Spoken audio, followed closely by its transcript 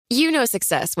You know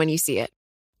success when you see it.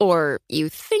 Or you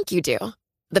think you do.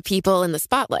 The people in the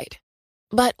spotlight.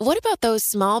 But what about those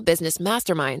small business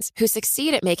masterminds who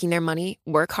succeed at making their money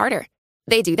work harder?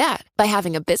 They do that by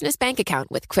having a business bank account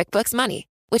with QuickBooks Money,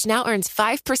 which now earns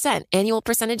 5% annual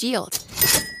percentage yield.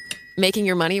 Making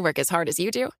your money work as hard as you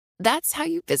do? That's how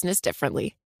you business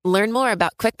differently. Learn more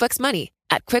about QuickBooks Money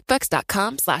at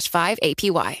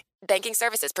quickbooks.com/5APY. Banking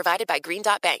services provided by Green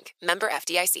Dot Bank. Member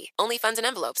FDIC. Only funds and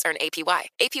envelopes earn APY.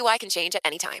 APY can change at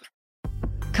any time.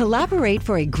 Collaborate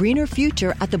for a greener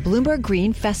future at the Bloomberg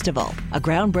Green Festival, a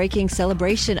groundbreaking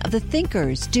celebration of the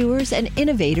thinkers, doers, and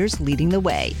innovators leading the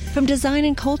way. From design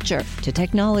and culture to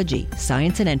technology,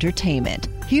 science, and entertainment.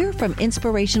 Hear from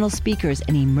inspirational speakers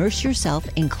and immerse yourself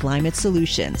in climate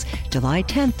solutions. July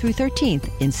 10th through 13th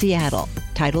in Seattle.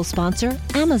 Title sponsor,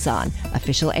 Amazon.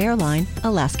 Official airline,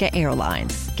 Alaska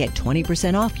Airlines. Get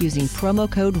 20% off using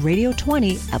promo code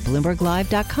radio20 at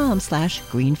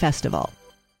BloombergLive.com/Green Festival.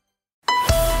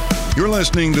 You're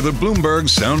listening to the Bloomberg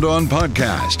Sound On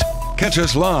Podcast. Catch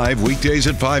us live weekdays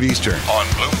at 5 Eastern on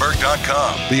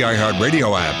Bloomberg.com, the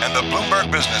iHeartRadio app, and the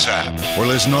Bloomberg Business app. Or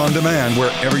listen on demand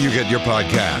wherever you get your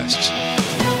podcasts.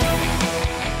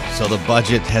 So the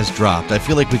budget has dropped. I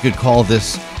feel like we could call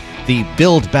this the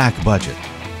Build Back budget,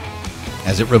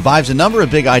 as it revives a number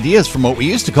of big ideas from what we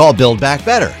used to call Build Back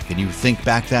Better. Can you think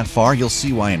back that far? You'll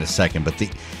see why in a second. But the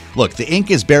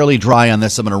ink is barely dry on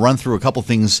this. I'm going to run through a couple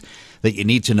things that you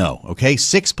need to know, okay?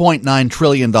 $6.9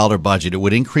 trillion budget. It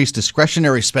would increase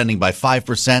discretionary spending by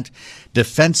 5%,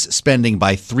 defense spending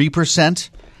by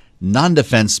 3%,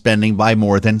 non-defense spending by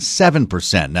more than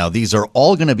 7%. Now, these are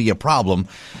all going to be a problem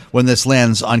when this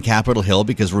lands on Capitol Hill,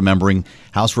 because remembering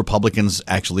House Republicans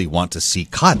actually want to see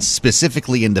cuts,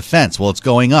 specifically in defense. Well, it's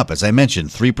going up, as I mentioned,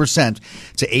 3%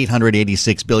 to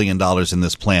 $886 billion in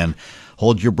this plan.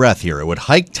 Hold your breath here. It would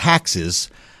hike taxes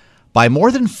by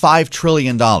more than $5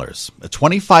 trillion. A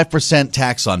 25%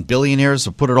 tax on billionaires.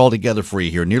 I'll put it all together for you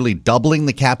here. Nearly doubling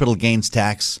the capital gains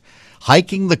tax,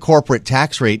 hiking the corporate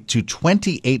tax rate to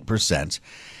 28%,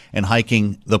 and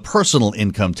hiking the personal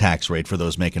income tax rate for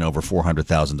those making over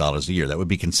 $400,000 a year. That would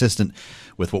be consistent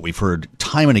with what we've heard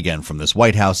time and again from this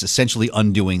White House, essentially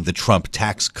undoing the Trump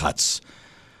tax cuts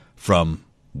from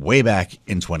way back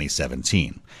in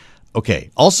 2017. Okay,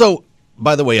 also,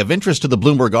 by the way, of interest to the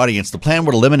Bloomberg audience, the plan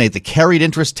would eliminate the carried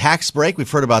interest tax break. We've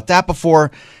heard about that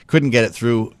before. Couldn't get it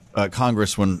through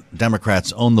Congress when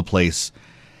Democrats owned the place,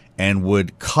 and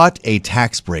would cut a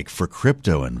tax break for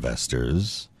crypto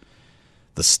investors.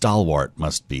 The stalwart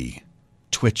must be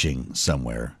twitching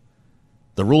somewhere.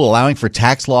 The rule allowing for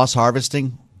tax loss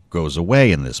harvesting goes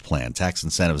away in this plan. Tax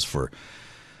incentives for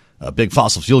big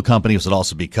fossil fuel companies would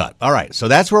also be cut. All right, so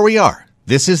that's where we are.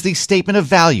 This is the statement of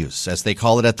values, as they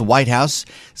call it at the White House.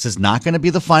 This is not going to be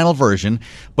the final version,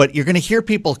 but you're going to hear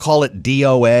people call it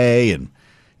DOA, and,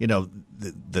 you know,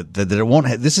 that it won't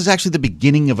this is actually the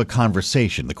beginning of a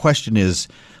conversation. The question is,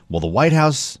 will the White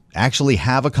House actually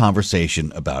have a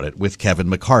conversation about it with Kevin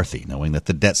McCarthy, knowing that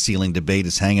the debt ceiling debate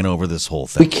is hanging over this whole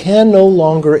thing? We can no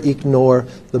longer ignore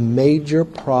the major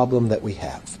problem that we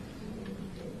have.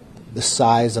 The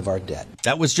size of our debt.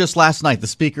 That was just last night, the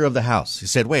Speaker of the House. He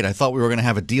said, wait, I thought we were going to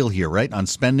have a deal here, right, on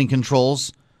spending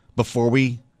controls before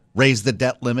we raise the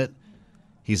debt limit.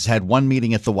 He's had one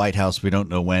meeting at the White House. We don't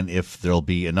know when, if there'll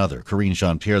be another. Karine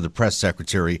Jean-Pierre, the press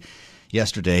secretary,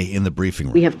 yesterday in the briefing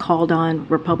room. We have called on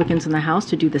Republicans in the House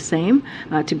to do the same,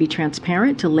 to be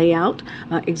transparent, to lay out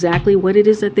exactly what it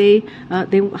is that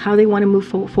how they want to move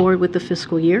forward with the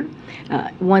fiscal year.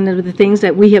 One of the things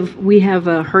that we have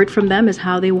heard from them is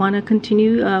how they want to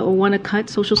continue or want to cut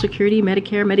Social Security,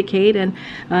 Medicare, Medicaid, and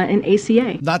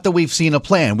ACA. Not that we've seen a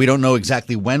plan. We don't know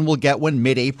exactly when we'll get one.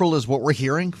 Mid-April is what we're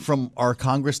hearing from our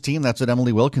Congress team. That's what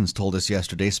Emily Wilkins told us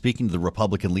yesterday, speaking to the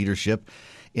Republican leadership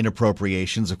in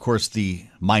appropriations. Of course, the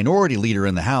minority leader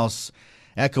in the House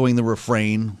echoing the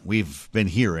refrain we've been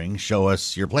hearing, show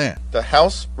us your plan. The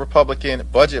House Republican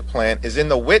budget plan is in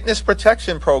the Witness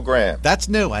Protection Program. That's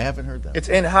new. I haven't heard that. It's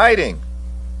in hiding.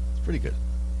 It's pretty good.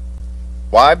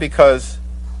 Why? Because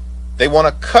they want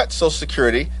to cut Social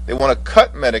Security. They want to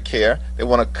cut Medicare. They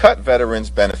want to cut veterans'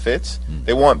 benefits.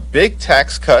 They want big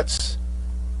tax cuts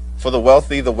for the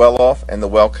wealthy, the well-off, and the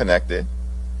well-connected.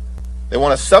 They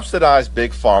want to subsidize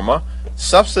big pharma,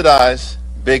 subsidize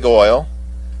big oil,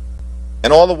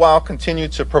 and all the while continue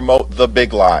to promote the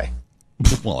big lie.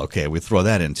 Well, okay, we throw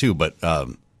that in too, but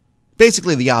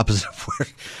basically the opposite of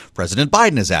what President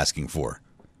Biden is asking for.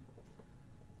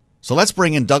 So let's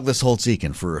bring in Douglas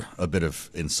Holtz-Eakin for a bit of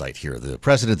insight here. The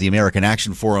president of the American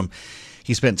Action Forum.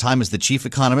 He spent time as the chief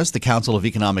economist, the Council of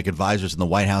Economic Advisors in the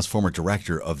White House, former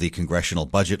director of the Congressional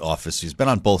Budget Office. He's been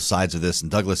on both sides of this. And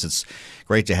Douglas, it's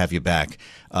great to have you back.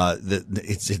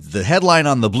 The headline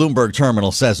on the Bloomberg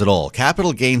terminal says it all.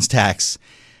 Capital gains tax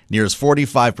nears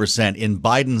 45% in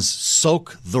Biden's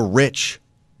soak the rich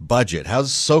budget.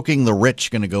 How's soaking the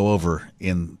rich going to go over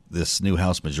in this new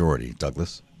House majority,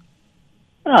 Douglas?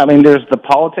 I mean, there's the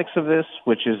politics of this,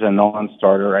 which is a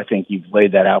non-starter. I think you've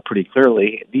laid that out pretty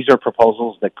clearly. These are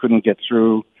proposals that couldn't get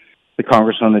through the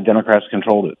Congress when the Democrats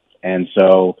controlled it. And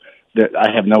so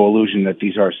I have no illusion that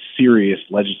these are serious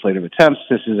legislative attempts.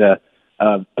 This is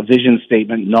a vision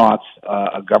statement, not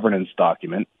a governance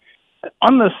document.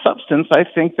 On the substance, I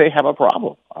think they have a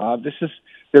problem.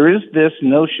 There is this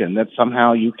notion that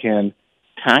somehow you can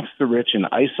tax the rich in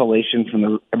isolation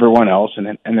from everyone else,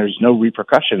 and there's no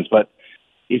repercussions. But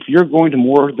if you're going to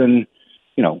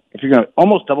if you're going to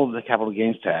almost double the capital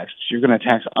gains tax, you're going to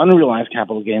tax unrealized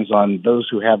capital gains on those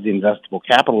who have the investable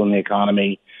capital in the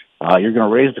economy. You're going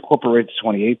to raise the corporate rate to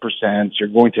 28%. You're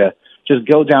going to just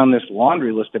go down this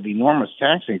laundry list of enormous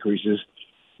tax increases.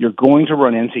 You're going to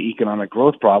run into economic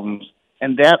growth problems,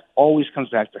 and that always comes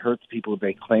back to hurt the people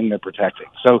they claim they're protecting.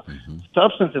 So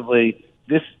substantively,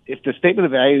 if the statement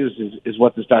of values is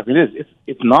what this document is,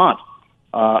 it's not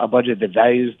a budget that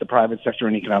values the private sector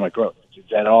and economic growth.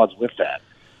 It's at odds with that.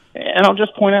 And I'll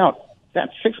just point out that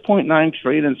 $6.9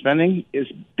 trillion in spending is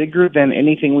bigger than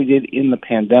anything we did in the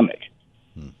pandemic.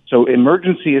 So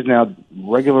emergency is now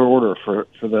regular order for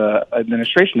the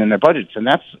administration and their budgets, and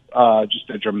that's just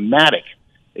a dramatic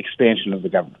expansion of the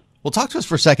government. Well, talk to us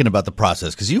for a second about the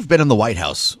process, because you've been in the White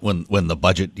House when the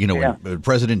budget, when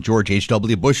President George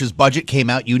H.W. Bush's budget came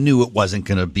out, you knew it wasn't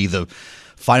going to be the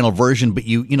final version, but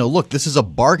look, this is a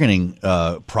bargaining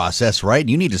process, right?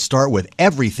 You need to start with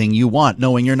everything you want,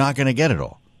 knowing you're not going to get it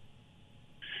all.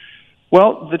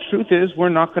 Well, the truth is we're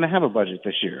not going to have a budget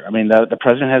this year. I mean, the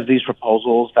president has these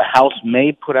proposals. The House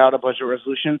may put out a budget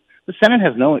resolution. The Senate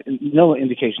has no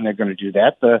indication they're going to do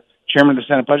that. The chairman of the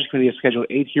Senate Budget Committee has scheduled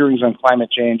 8 hearings on climate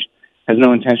change, has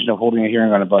no intention of holding a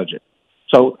hearing on a budget.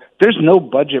 So there's no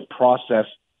budget process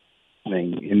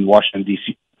in Washington,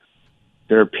 D.C.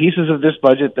 There are pieces of this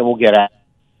budget that we'll get at.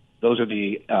 Those are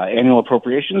the annual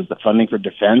appropriations, the funding for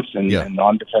defense and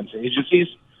non-defense agencies.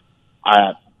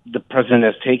 The president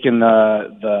has taken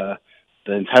the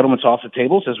entitlements off the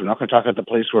table, says we're not going to talk about the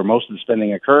place where most of the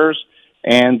spending occurs,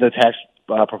 and the tax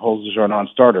proposals are a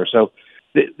non-starter. So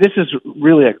this is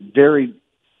really a very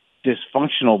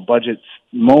dysfunctional budget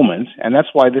moment, and that's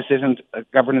why this isn't a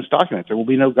governance document. There will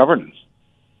be no governance.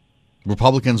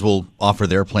 Republicans will offer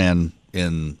their plan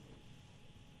in,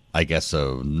 I guess,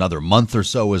 another month or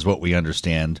so is what we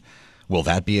understand. Will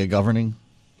that be a governing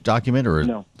document, or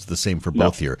no? It's the same for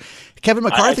both here? Kevin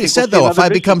McCarthy said, though, if I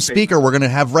become speaker, we're going to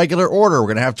have regular order. We're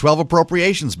going to have 12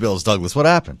 appropriations bills. Douglas, what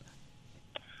happened?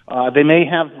 They may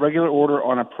have regular order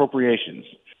on appropriations.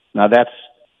 Now, that's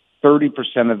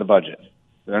 30% of the budget.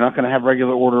 They're not going to have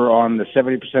regular order on the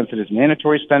 70% that is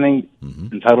mandatory spending,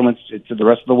 entitlements to the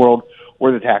rest of the world,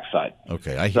 or the tax side.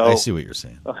 Okay, I see what you're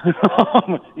saying.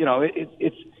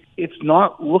 It's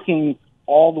not looking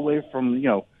all the way from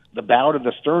the bow to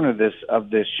the stern of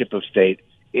this ship of state.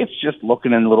 It's just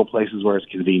looking in little places where it's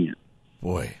convenient.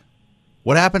 Boy,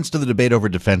 what happens to the debate over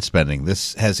defense spending?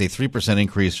 This has a 3%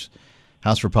 increase.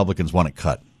 House Republicans want it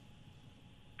cut.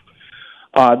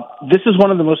 This is one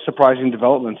of the most surprising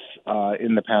developments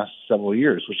in the past several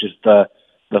years, which is the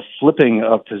flipping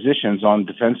of positions on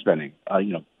defense spending.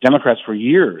 Democrats for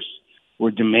years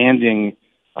were demanding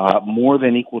more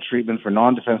than equal treatment for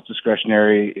non-defense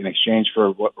discretionary in exchange for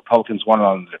what Republicans wanted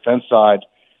on the defense side.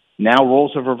 Now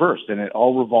roles have reversed, and it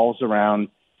all revolves around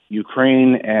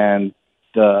Ukraine and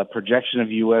the projection of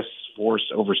U.S. force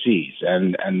overseas.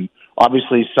 And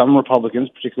obviously some Republicans,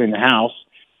 particularly in the House,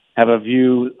 have a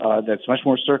view that's much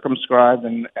more circumscribed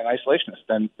and isolationist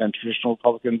than traditional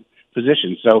Republican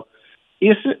positions. So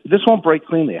this won't break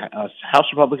cleanly. House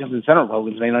Republicans and Senate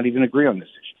Republicans may not even agree on this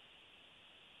issue.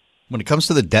 When it comes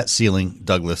to the debt ceiling,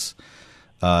 Douglas,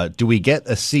 do we get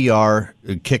a CR,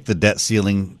 kick the debt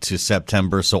ceiling to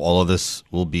September so all of this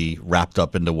will be wrapped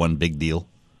up into one big deal?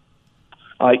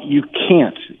 You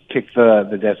can't kick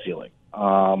the debt ceiling.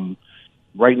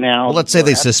 Right now... Well, let's say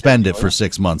they suspend it for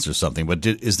 6 months or something, but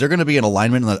is there going to be an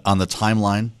alignment on the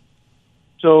timeline?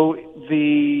 So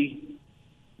the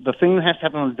thing that has to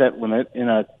happen on the debt limit in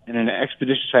an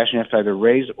expeditious fashion, you have to either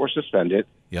raise or suspend it.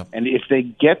 Yep. And if they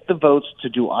get the votes to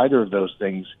do either of those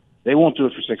things, they won't do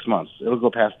it for 6 months. It'll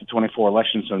go past the 24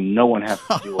 election, so no one has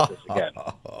to deal with this again.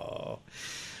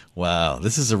 Wow,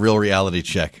 this is a real reality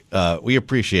check. We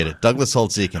appreciate it. Douglas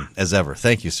Holtz-Eakin, as ever,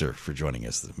 thank you, sir, for joining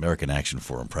us, the American Action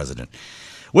Forum president.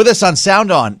 With us on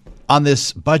Sound On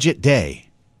this budget day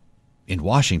in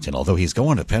Washington, although he's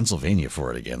going to Pennsylvania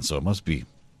for it again, so it must be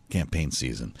campaign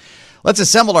season. Let's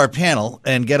assemble our panel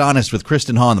and get honest with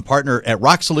Kristen Hahn, the partner at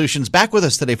Rock Solutions. Back with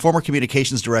us today, former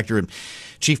communications director and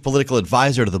chief political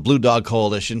advisor to the Blue Dog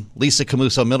Coalition. Lisa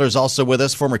Cammuso Miller is also with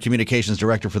us, former communications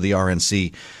director for the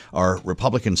RNC, our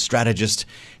Republican strategist.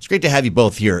 It's great to have you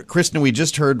both here. Kristen, we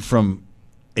just heard from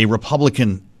a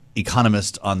Republican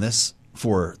economist on this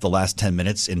for the last 10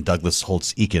 minutes in Douglas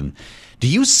Holtz-Eakin. Do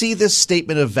you see this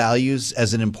statement of values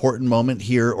as an important moment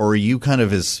here, or are you kind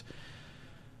of as,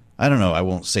 I don't know, I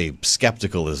won't say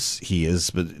skeptical as he is,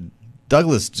 but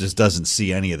Douglas just doesn't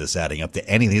see any of this adding up to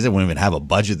anything. He doesn't even have a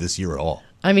budget this year at all.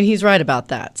 I mean, he's right about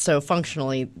that. So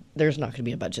functionally, there's not going to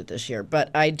be a budget this year.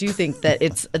 But I do think that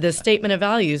it's the statement of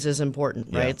values is important,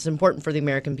 right? Yeah. It's important for the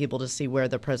American people to see where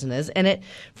the president is. And it,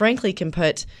 frankly, can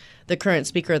put the current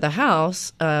Speaker of the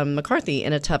House, McCarthy,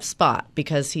 in a tough spot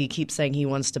because he keeps saying he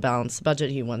wants to balance the budget.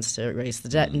 He wants to raise the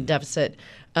debt and deficit.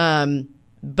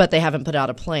 But they haven't put out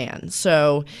a plan.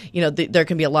 So, there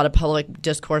can be a lot of public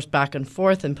discourse back and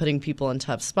forth and putting people in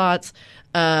tough spots.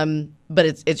 But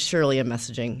it's surely a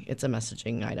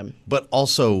messaging item. But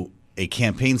also a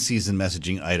campaign season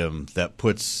messaging item that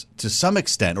puts, to some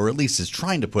extent, or at least is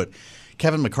trying to put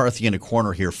Kevin McCarthy in a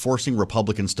corner here, forcing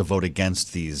Republicans to vote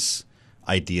against these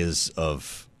ideas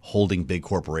of holding big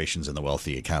corporations and the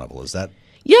wealthy accountable. Is that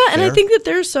Yeah, and I think that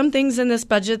there's some things in this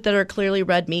budget that are clearly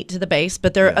red meat to the base,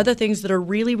 but there are other things that are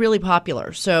really, really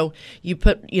popular. So you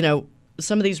put,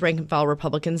 some of these rank and file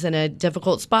Republicans in a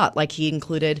difficult spot, like he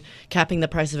included capping the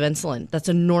price of insulin. That's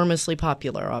enormously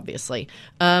popular, obviously.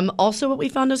 Also, what we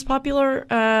found is popular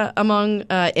among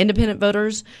independent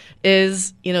voters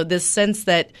is, this sense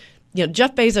that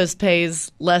Jeff Bezos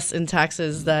pays less in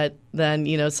taxes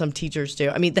than some teachers do.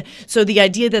 I mean, so the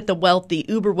idea that the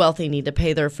uber wealthy need to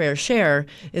pay their fair share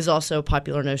is also a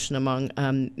popular notion among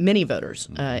many voters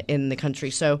in the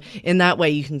country. So in that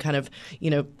way, you can kind of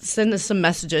send some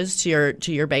messages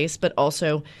to your base, but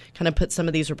also kind of put some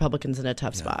of these Republicans in a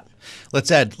tough spot.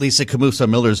 Let's add Lisa Cammuso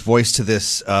Miller's voice to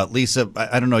this. Lisa,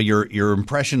 I don't know your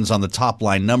impressions on the top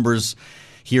line numbers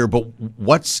here, but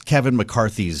what's Kevin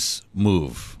McCarthy's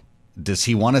move? Does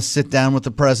he want to sit down with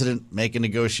the president, make a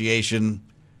negotiation?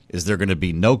 Is there going to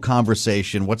be no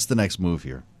conversation? What's the next move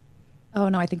here? Oh,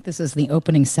 no, I think this is the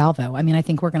opening salvo. I mean, I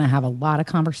think we're going to have a lot of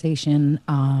conversation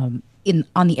on the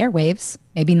airwaves,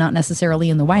 maybe not necessarily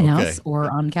in the White House or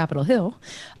on Capitol Hill,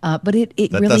 but it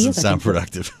that really doesn't sound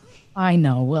productive. I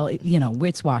know. Well,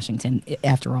 it's Washington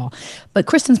after all. But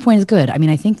Kristen's point is good. I mean,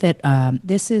 I think that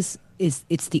this is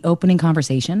it's the opening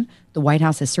conversation. The White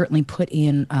House has certainly put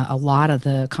in a lot of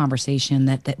the conversation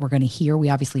that we're going to hear. We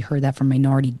obviously heard that from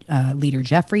Minority Leader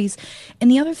Jeffries. And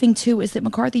the other thing, too, is that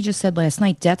McCarthy just said last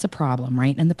night, debt's a problem,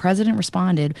 right? And the president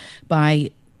responded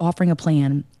by offering a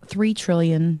plan, $3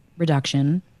 trillion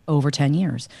reduction over 10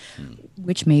 years,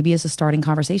 which maybe is a starting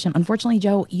conversation. Unfortunately,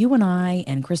 Joe, you and I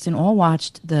and Kristen all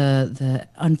watched the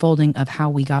unfolding of how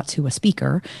we got to a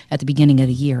speaker at the beginning of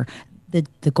the year.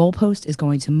 The goalpost is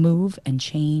going to move and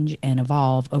change and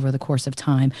evolve over the course of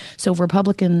time. So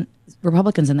Republicans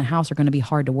in the House are going to be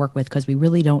hard to work with because we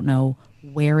really don't know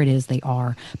where it is they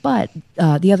are. But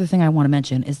the other thing I want to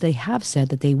mention is they have said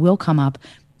that they will come up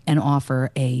and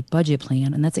offer a budget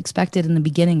plan, and that's expected in the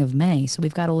beginning of May. So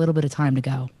we've got a little bit of time to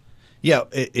go. Yeah,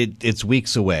 it's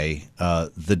weeks away.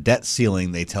 The debt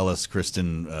ceiling, they tell us,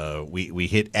 Kristen, we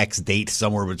hit X date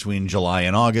somewhere between July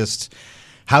and August.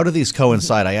 How do these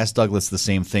coincide? I asked Douglas the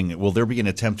same thing. Will there be an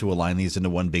attempt to align these into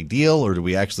one big deal, or do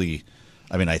we actually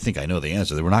 – I mean, I think I know the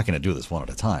answer. We're not going to do this one at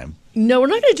a time. No, we're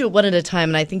not going to do it one at a time,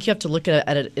 and I think you have to look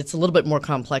at it. It's a little bit more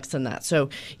complex than that. So,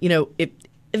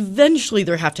 eventually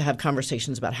there have to have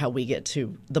conversations about how we get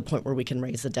to the point where we can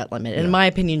raise the debt limit. And in my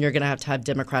opinion, you're going to have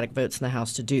Democratic votes in the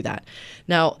House to do that.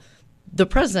 Now, the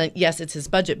president, yes, it's his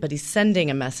budget, but he's sending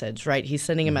a message, right? He's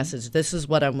sending a message. This is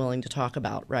what I'm willing to talk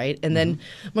about, right? And then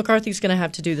McCarthy's going to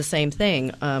have to do the same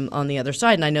thing on the other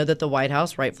side. And I know that the White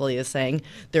House rightfully is saying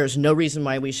there's no reason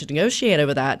why we should negotiate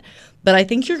over that. But I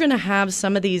think you're going to have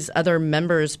some of these other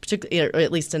members, particularly, or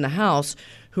at least in the House,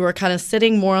 who are kind of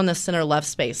sitting more on the center-left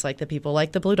space, like the people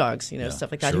like the Blue Dogs,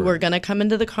 stuff like that, who are going to come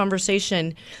into the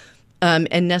conversation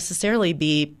and necessarily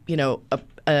be,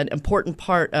 an important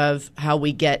part of how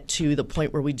we get to the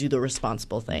point where we do the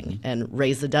responsible thing and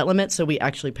raise the debt limit so we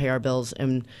actually pay our bills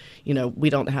and, we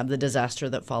don't have the disaster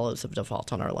that follows of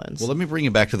default on our loans. Well, let me bring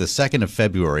you back to the 2nd of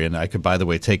February, and I could, by the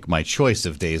way, take my choice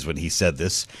of days when he said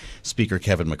this, Speaker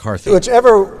Kevin McCarthy.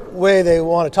 Whichever way they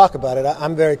want to talk about it,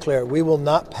 I'm very clear. We will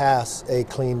not pass a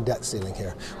clean debt ceiling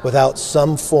here without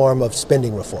some form of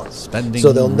spending reform.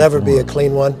 So there'll never be a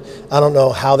clean one. I don't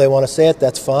know how they want to say it.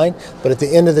 That's fine. But at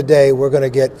the end of the day, we're going to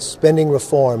get spending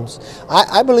reforms.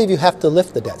 I believe you have to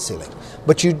lift the debt ceiling.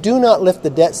 But you do not lift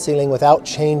the debt ceiling without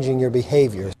changing your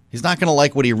behavior. He's not going to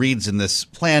like what he reads in this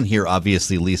plan here,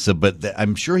 obviously, Lisa, but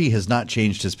I'm sure he has not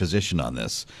changed his position on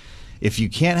this. If you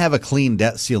can't have a clean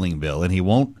debt ceiling bill, and he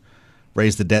won't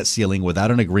raise the debt ceiling without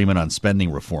an agreement on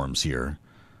spending reforms here,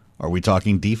 are we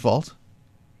talking default?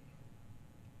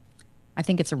 I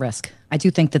think it's a risk. I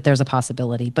do think that there's a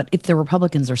possibility. But if the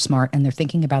Republicans are smart and they're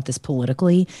thinking about this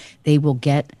politically, they will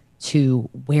get to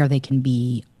where they can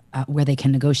be, where they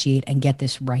can negotiate and get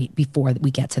this right before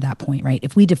we get to that point, right?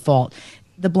 If we default,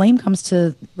 the blame comes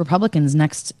to Republicans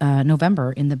next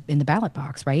November in the ballot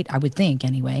box, right? I would think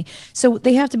anyway. So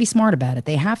they have to be smart about it.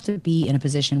 They have to be in a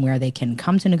position where they can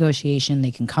come to negotiation,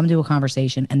 they can come to a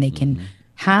conversation, and they can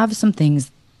have some things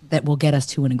that will get us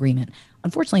to an agreement.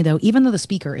 Unfortunately, though, even though the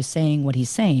speaker is saying what he's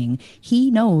saying,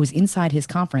 he knows inside his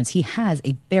conference he has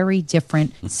a very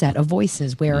different set of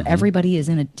voices where everybody is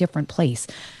in a different place.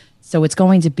 So it's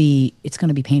going to be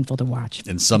painful to watch.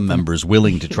 And some members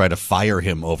willing to try to fire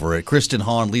him over it. Kristen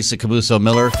Hahn, Lisa Camuso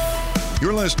Miller.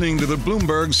 You're listening to the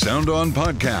Bloomberg Sound On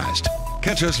podcast.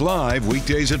 Catch us live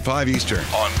weekdays at 5 Eastern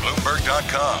on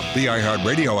Bloomberg.com, the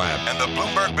iHeartRadio app, and the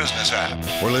Bloomberg Business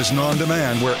app. Or listen on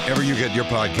demand wherever you get your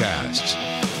podcasts.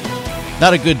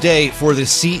 Not a good day for the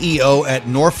CEO at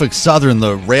Norfolk Southern,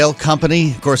 the rail company.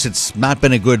 Of course, it's not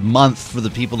been a good month for the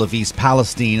people of East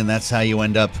Palestine, and that's how you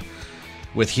end up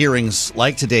with hearings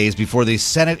like today's before the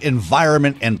Senate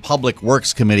Environment and Public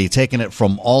Works Committee, taking it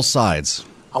from all sides.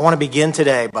 I want to begin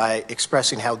today by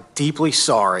expressing how deeply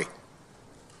sorry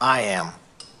I am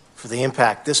for the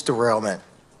impact this derailment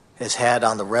has had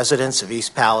on the residents of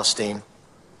East Palestine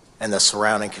and the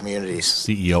surrounding communities.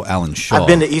 CEO Alan Shaw. I've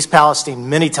been to East Palestine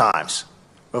many times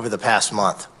over the past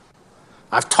month.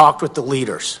 I've talked with the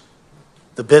leaders,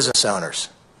 the business owners,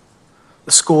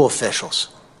 the school officials,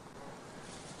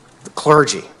 the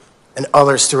clergy, and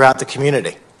others throughout the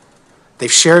community.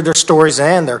 They've shared their stories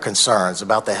and their concerns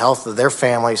about the health of their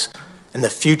families and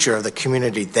the future of the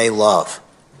community they love.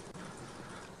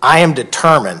 I am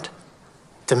determined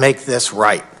to make this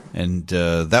right. And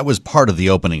that was part of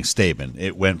the opening statement.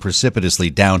 It went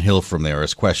precipitously downhill from there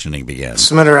as questioning began.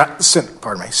 Senator,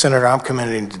 I'm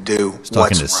committing to do what's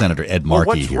talking to right. Senator Ed Markey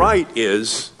what's here. Right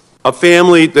is a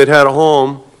family that had a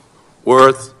home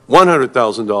worth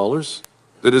 $100,000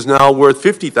 that is now worth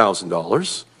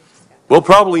 $50,000 will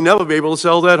probably never be able to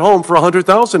sell that home for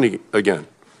 $100,000 again.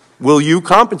 Will you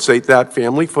compensate that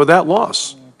family for that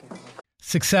loss?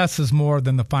 Success is more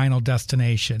than the final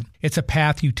destination. It's a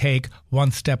path you take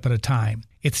one step at a time.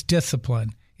 It's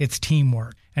discipline, it's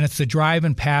teamwork, and it's the drive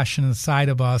and passion inside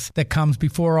of us that comes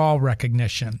before all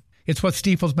recognition. It's what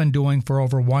Stifel's been doing for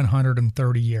over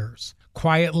 130 years.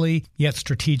 Quietly, yet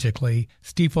strategically,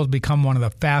 Stifel's become one of the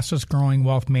fastest growing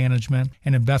wealth management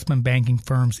and investment banking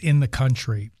firms in the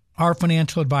country. Our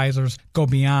financial advisors go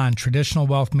beyond traditional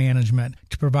wealth management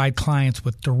to provide clients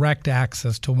with direct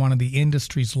access to one of the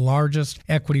industry's largest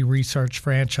equity research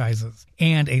franchises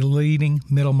and a leading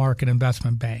middle market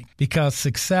investment bank. Because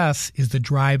success is the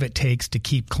drive it takes to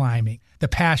keep climbing, the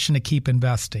passion to keep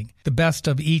investing, the best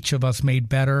of each of us made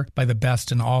better by the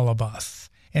best in all of us.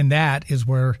 And that is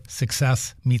where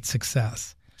success meets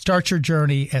success. Start your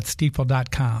journey at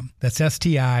Stifel.com. That's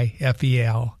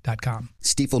Stifel.com.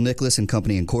 Stifel Nicholas and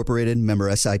Company Incorporated,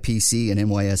 member SIPC and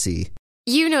NYSE.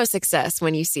 You know success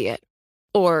when you see it.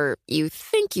 Or you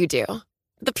think you do.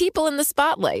 The people in the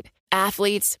spotlight.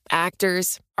 Athletes,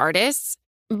 actors, artists.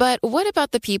 But what about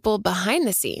the people behind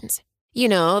the scenes? You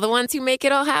know, the ones who make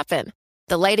it all happen.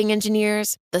 The lighting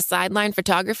engineers, the sideline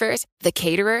photographers, the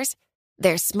caterers.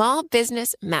 They're small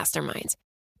business masterminds.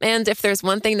 And if there's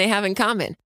one thing they have in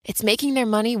common, it's making their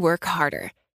money work harder.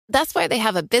 That's why they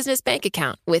have a business bank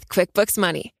account with QuickBooks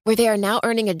Money, where they are now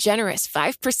earning a generous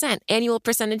 5% annual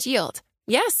percentage yield.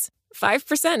 Yes,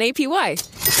 5%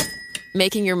 APY.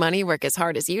 Making your money work as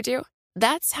hard as you do?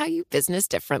 That's how you business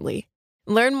differently.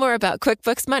 Learn more about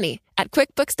QuickBooks Money at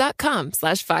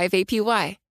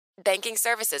QuickBooks.com/5APY. Banking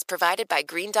services provided by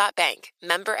Green Dot Bank,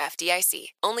 member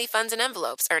FDIC. Only funds and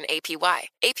envelopes earn APY.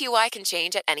 APY can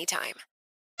change at any time.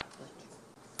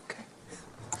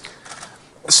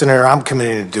 Senator, I'm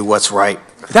committed to do what's right.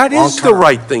 That is the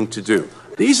right thing to do.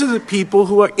 These are the people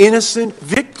who are innocent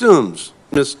victims,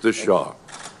 Mr. Shaw.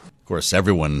 Of course,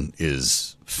 everyone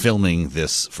is filming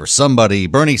this for somebody.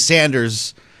 Bernie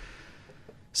Sanders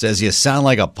says you sound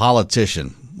like a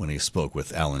politician when he spoke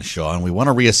with Alan Shaw, and we want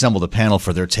to reassemble the panel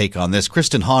for their take on this.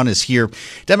 Kristen Hahn is here,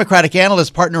 Democratic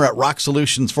analyst, partner at Rock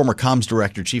Solutions, former comms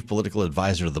director, chief political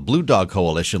advisor to the Blue Dog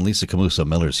Coalition. Lisa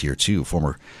Camuso-Miller's here, too,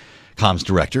 former comms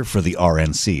director for the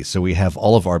RNC. So we have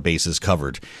all of our bases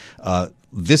covered.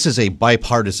 This is a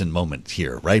bipartisan moment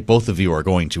here, right? Both of you are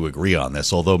going to agree on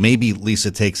this, although maybe Lisa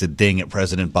takes a ding at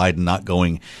President Biden not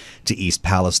going to East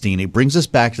Palestine. It brings us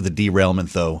back to the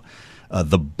derailment, though.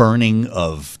 The burning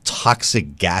of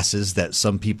toxic gases that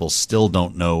some people still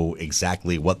don't know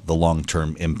exactly what the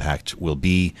long-term impact will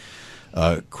be.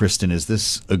 Kristen, is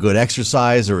this a good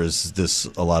exercise, or is this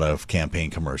a lot of campaign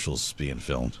commercials being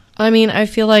filmed? I mean, I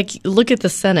feel like, look at the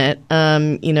Senate,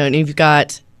 and you've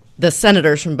got the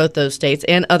senators from both those states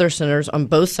and other senators on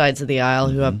both sides of the aisle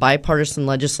who have bipartisan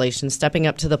legislation stepping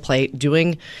up to the plate,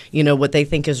 doing, what they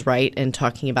think is right, and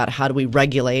talking about how do we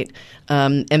regulate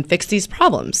and fix these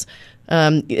problems.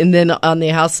 And then on the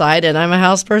House side, and I'm a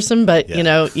House person, but,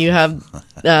 you have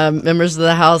members of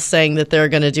the House saying that they're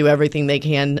going to do everything they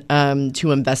can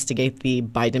to investigate the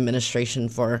Biden administration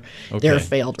for their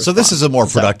failed response. So this is a more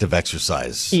productive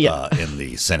exercise in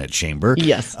the Senate chamber.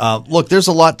 Yes. Look, there's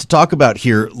a lot to talk about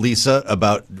here, Lisa,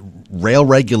 about rail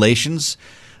regulations,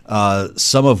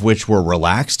 some of which were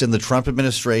relaxed in the Trump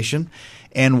administration,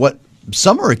 and what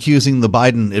some are accusing the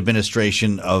Biden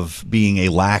administration of being a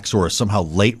lax or somehow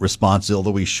late response, although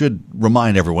we should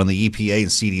remind everyone the EPA and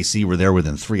CDC were there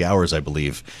within 3 hours, I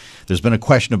believe. There's been a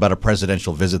question about a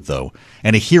presidential visit, though,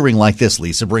 and a hearing like this,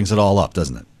 Lisa, brings it all up,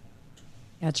 doesn't it?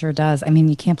 Yeah, it sure does. I mean,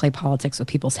 you can't play politics with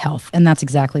people's health, and that's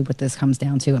exactly what this comes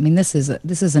down to. I mean, this is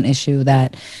an issue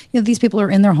that these people are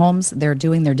in their homes, they're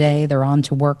doing their day, they're on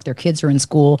to work, their kids are in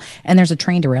school, and there's a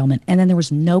train derailment, and then there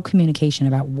was no communication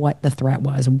about what the threat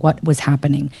was, what was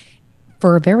happening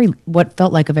for what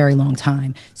felt like a very long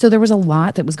time. So there was a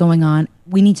lot that was going on.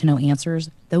 We need to know answers.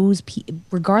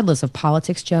 Regardless of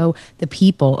politics, Joe, the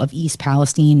people of East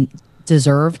Palestine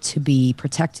deserve to be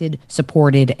protected,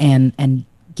 supported, and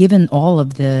given all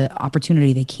of the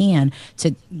opportunity they can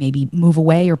to maybe move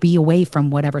away or be away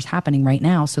from whatever's happening right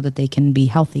now so that they can be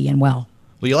healthy and well.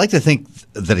 Well, you like to think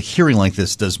that a hearing like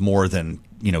this does more than,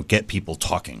 get people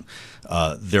talking.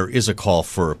 There is a call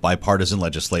for bipartisan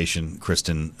legislation,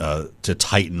 Kristen, to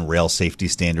tighten rail safety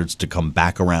standards, to come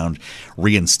back around,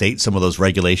 reinstate some of those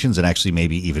regulations, and actually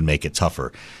maybe even make it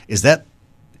tougher. Is that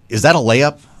a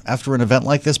layup after an event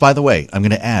like this? By the way, I'm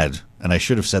going to add, and I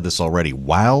should have said this already,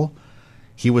 while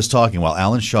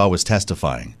Alan Shaw was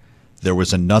testifying, there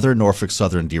was another Norfolk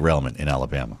Southern derailment in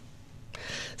Alabama.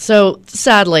 So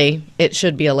sadly, it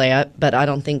should be a layup, but I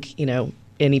don't think,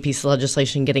 any piece of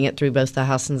legislation getting it through both the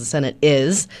House and the Senate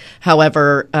is.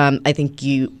 However, I think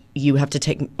you have to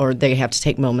take, or they have to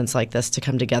take moments like this to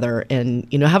come together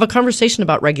and, have a conversation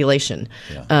about regulation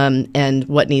and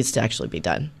what needs to actually be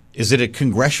done. Is it a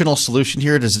congressional solution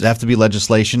here? Does it have to be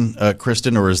legislation,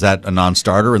 Kristen, or is that a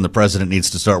non-starter and the president needs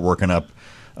to start working up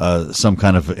some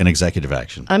kind of an executive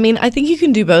action? I mean, I think you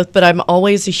can do both, but I'm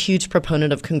always a huge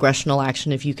proponent of congressional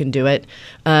action if you can do it.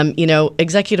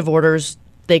 Executive orders,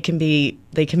 they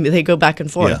go back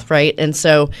and forth, right? And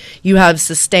so you have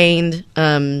sustained,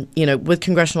 with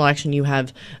congressional action, you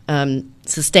have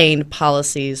sustained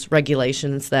policies,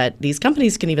 regulations that these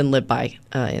companies can even live by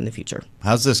in the future.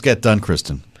 How's this get done,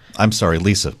 Kristen? I'm sorry,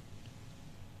 Lisa.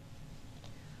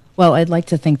 Well, I'd like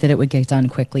to think that it would get done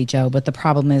quickly, Joe, but the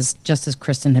problem is, just as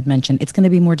Kristen had mentioned, it's going to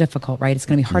be more difficult, right? It's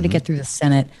going to be hard to get through the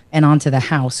Senate and onto the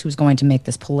House, who's going to make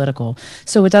this political.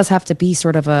 So it does have to be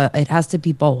it has to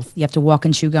be both. You have to walk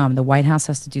and chew gum. The White House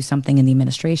has to do something in the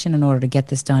administration in order to get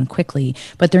this done quickly,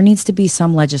 but there needs to be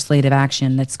some legislative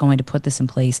action that's going to put this in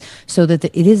place so that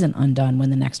it isn't undone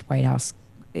when the next White House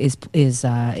is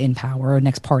in power, or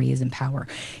next party is in power.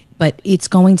 But it's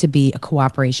going to be a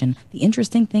cooperation. The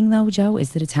interesting thing, though, Joe,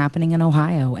 is that it's happening in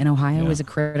Ohio, and Ohio is a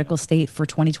critical state for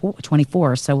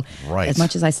 2024. So as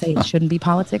much as I say it shouldn't be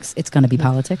politics, it's going to be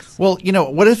politics. Well,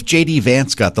 what if J.D.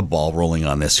 Vance got the ball rolling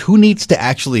on this? Who needs to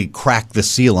actually crack the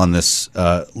seal on this,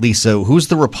 Lisa? Who's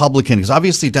the Republican? Because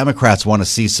obviously Democrats want to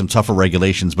see some tougher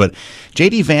regulations, but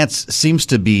J.D. Vance seems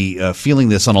to be feeling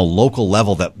this on a local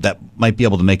level that might be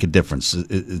able to make a difference.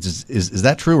 Is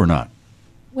that true or not?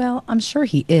 Well, I'm sure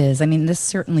he is. I mean, this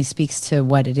certainly speaks to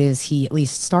what it is he at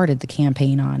least started the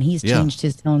campaign on. He's changed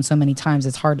his tone so many times,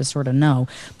 it's hard to sort of know.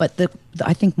 But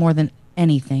I think more than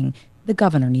anything, the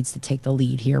governor needs to take the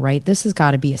lead here, right? This has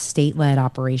got to be a state-led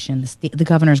operation. The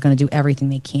governor is going to do everything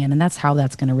they can, and that's how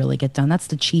that's going to really get done. That's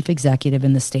the chief executive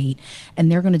in the state,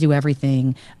 and they're going to do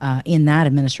everything in that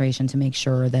administration to make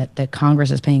sure that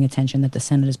Congress is paying attention, that the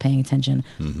Senate is paying attention.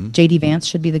 J.D. Vance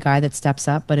should be the guy that steps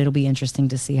up, but it'll be interesting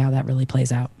to see how that really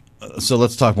plays out. So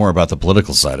let's talk more about the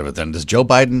political side of it then. Does Joe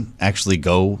Biden actually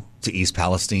go to East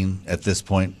Palestine at this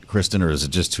point, Kristen, or is it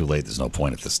just too late? There's no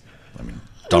point at this. I mean,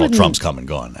 Donald Trump's come and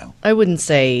gone now. I wouldn't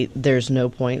say there's no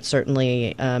point.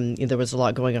 Certainly, there was a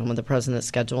lot going on with the president's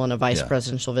schedule and a vice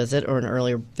presidential visit or an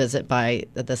earlier visit by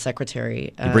the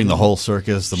secretary. You bring the whole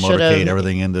circus, the motorcade,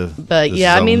 everything into. But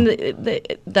yeah, zone. I mean,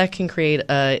 that can create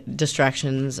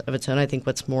distractions of its own. I think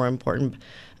what's more important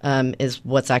is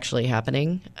what's actually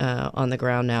happening on the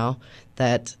ground now.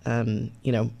 That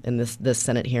in this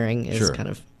Senate hearing is kind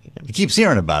of. He keeps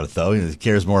hearing about it though. He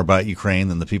cares more about Ukraine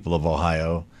than the people of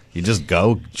Ohio. You just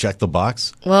go check the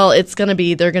box? Well, there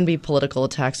are going to be political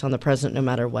attacks on the president no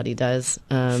matter what he does,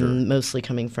 mostly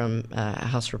coming from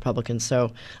House Republicans.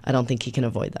 So I don't think he can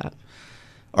avoid that.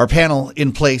 Our panel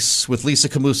in place with Lisa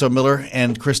Cammuso Miller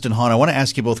and Kristen Hahn. I want to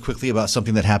ask you both quickly about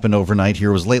something that happened overnight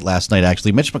here. It was late last night,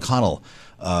 actually. Mitch McConnell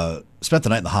spent the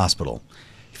night in the hospital.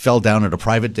 He fell down at a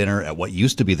private dinner at what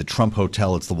used to be the Trump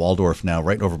Hotel. It's the Waldorf now,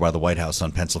 right over by the White House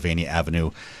on Pennsylvania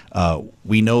Avenue.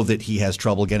 We know that he has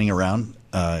trouble getting around.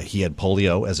 He had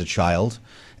polio as a child,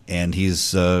 and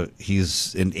he's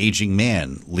an aging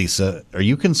man. Lisa, are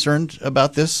you concerned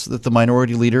about this, that the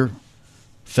minority leader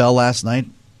fell last night?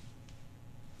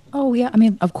 Oh, yeah. I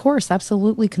mean, of course,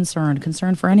 absolutely concerned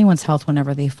for anyone's health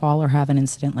whenever they fall or have an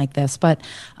incident like this. But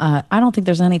I don't think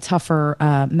there's any tougher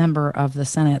member of the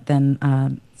Senate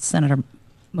than Senator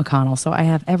McConnell. So I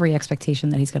have every expectation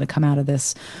that he's going to come out of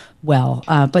this well.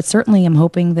 But certainly I'm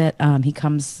hoping that he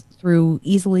comes through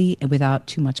easily and without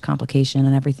too much complication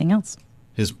and everything else.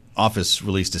 His office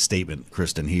released a statement,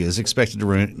 Kristen. He is expected to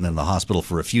remain in the hospital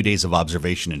for a few days of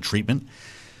observation and treatment.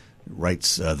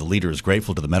 Writes, the leader is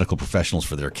grateful to the medical professionals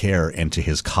for their care and to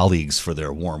his colleagues for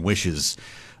their warm wishes.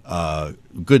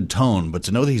 Good tone, but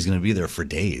to know that he's going to be there for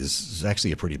days is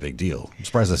actually a pretty big deal. I'm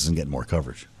surprised this isn't getting more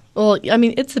coverage. Well, I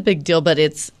mean, it's a big deal, but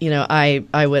it's, I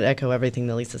would echo everything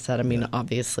that Lisa said. I mean,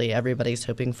 obviously, everybody's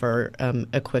hoping for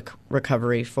a quick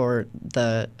recovery for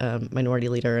the minority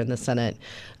leader in the Senate.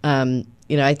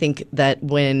 I think that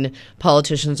when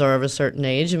politicians are of a certain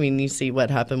age, I mean, you see what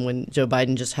happened when Joe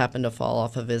Biden just happened to fall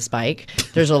off of his bike.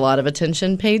 There's a lot of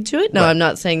attention paid to it. Now, I'm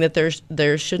not saying that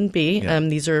there shouldn't be. Yeah.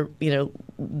 These are,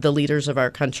 the leaders of our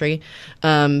country.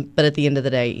 But at the end of the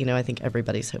day, I think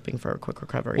everybody's hoping for a quick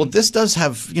recovery. Well, this does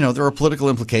have, there are political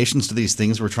implications to these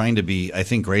things. We're trying to be, I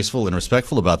think, graceful and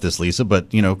respectful about this, Lisa. But,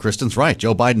 Kristen's right.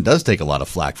 Joe Biden does take a lot of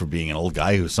flack for being an old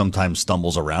guy who sometimes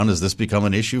stumbles around. Has this become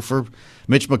an issue for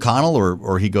Mitch McConnell,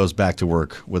 or he goes back to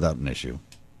work without an issue?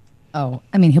 Oh,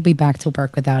 I mean, he'll be back to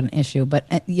work without an issue. But,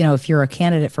 if you're a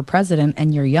candidate for president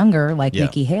and you're younger, like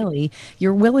Nikki Haley,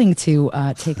 you're willing to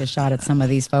take a shot at some of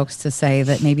these folks to say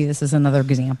that maybe this is another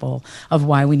example of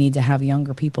why we need to have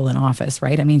younger people in office,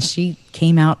 right? I mean, she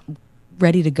came out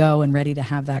ready to go and ready to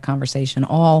have that conversation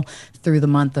all through the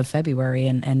month of February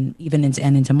and even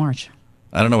into March.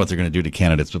 I don't know what they're going to do to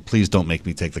candidates, but please don't make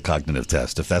me take the cognitive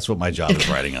test. If that's what my job is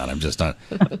riding on, I'm just not.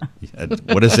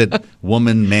 What is it?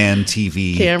 Woman, man,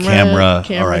 TV, camera.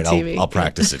 All right, TV. I'll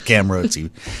practice it. Camera,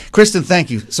 TV. Kristen, thank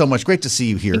you so much. Great to see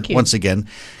you here once again.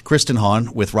 Kristen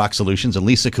Hahn with Rock Solutions and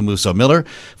Lisa Cammuso Miller,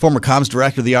 former comms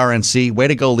director of the RNC. Way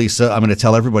to go, Lisa. I'm going to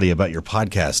tell everybody about your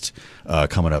podcast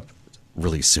coming up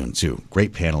really soon, too.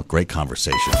 Great panel, great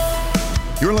conversation.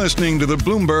 You're listening to the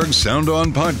Bloomberg Sound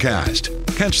On Podcast.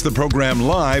 Catch the program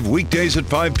live weekdays at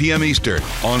 5 p.m. Eastern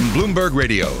on Bloomberg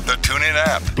Radio, the TuneIn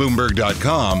app,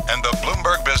 Bloomberg.com, and the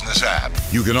Bloomberg Business app.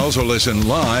 You can also listen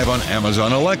live on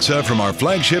Amazon Alexa from our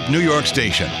flagship New York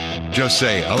station. Just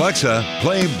say, Alexa,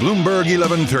 play Bloomberg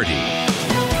 1130.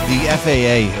 The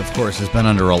FAA, of course, has been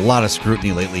under a lot of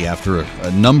scrutiny lately after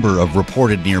a number of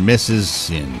reported near misses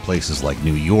in places like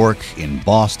New York, in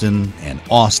Boston, and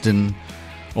Austin.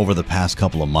 Over the past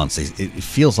couple of months, it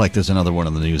feels like there's another one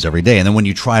in the news every day. And then when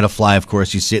you try to fly, of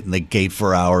course, you sit in the gate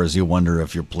for hours. You wonder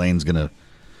if your plane's going to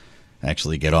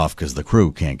actually get off because the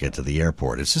crew can't get to the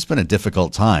airport. It's just been a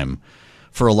difficult time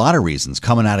for a lot of reasons.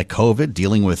 Coming out of COVID,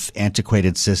 dealing with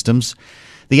antiquated systems.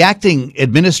 The acting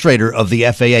administrator of the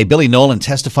FAA, Billy Nolan,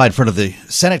 testified in front of the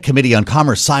Senate Committee on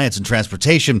Commerce, Science, and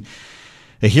Transportation.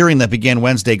 A hearing that began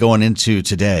Wednesday going into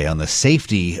today on the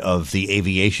safety of the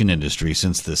aviation industry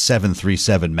since the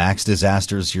 737 MAX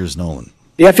disasters. Here's Nolan.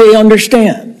 The FAA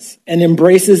understands and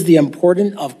embraces the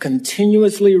importance of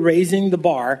continuously raising the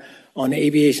bar on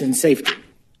aviation safety.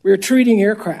 We are treating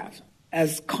aircraft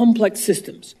as complex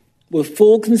systems with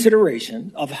full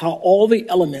consideration of how all the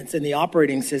elements in the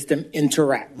operating system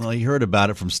interact. Well, you heard about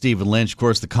it from Stephen Lynch, of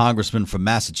course, the congressman from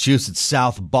Massachusetts,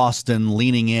 South Boston,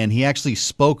 leaning in. He actually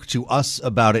spoke to us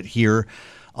about it here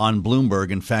on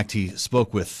Bloomberg. In fact, he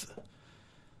spoke with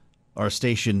our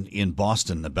station in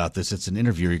Boston about this. It's an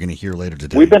interview you're going to hear later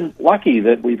today. We've been lucky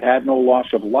that we've had no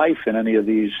loss of life in any of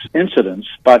these incidents,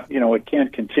 but, it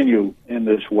can't continue in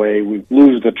this way. We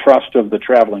lose the trust of the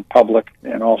traveling public,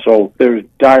 and also there's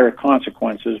dire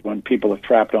consequences when people are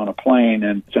trapped on a plane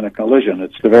and it's in a collision.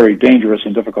 It's a very dangerous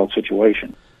and difficult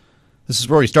situation. This is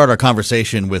where we start our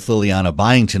conversation with Liliana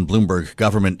Byington, Bloomberg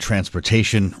government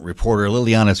transportation reporter.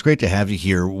 Liliana, it's great to have you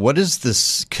here. What is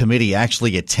this committee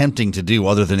actually attempting to do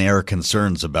other than air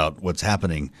concerns about what's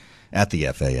happening at the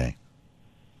FAA?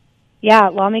 Yeah,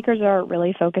 lawmakers are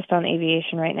really focused on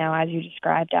aviation right now, as you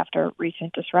described, after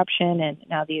recent disruption and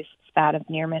now these spat of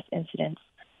near-miss incidents.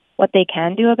 What they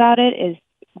can do about it is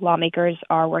lawmakers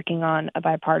are working on a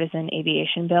bipartisan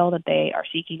aviation bill that they are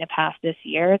seeking to pass this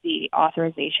year. The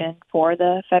authorization for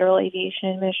the Federal Aviation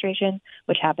Administration,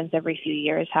 which happens every few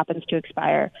years, happens to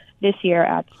expire this year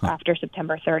after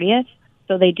September 30th.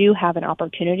 So they do have an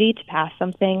opportunity to pass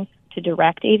something to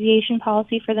direct aviation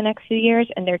policy for the next few years,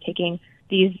 and they're taking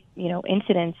these,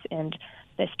 incidents and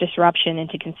this disruption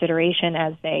into consideration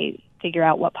as they figure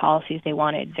out what policies they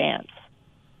want to advance.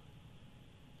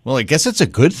 Well, I guess it's a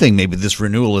good thing maybe this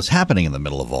renewal is happening in the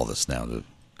middle of all this now to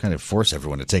kind of force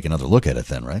everyone to take another look at it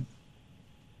then, right?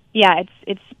 Yeah,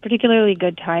 it's particularly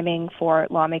good timing for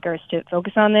lawmakers to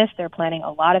focus on this. They're planning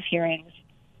a lot of hearings.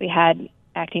 We had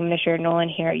Acting Administrator Nolan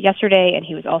here yesterday, and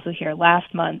he was also here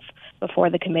last month before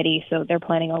the committee, so they're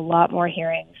planning a lot more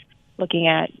hearings looking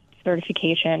at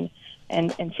certification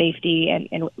and safety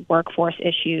and workforce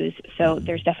issues. So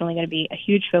there's definitely going to be a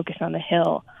huge focus on the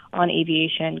Hill on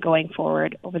aviation going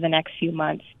forward over the next few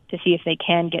months to see if they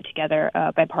can get together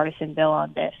a bipartisan bill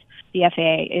on this. The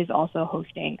FAA is also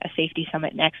hosting a safety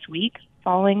summit next week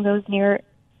following those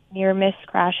near-miss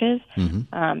crashes,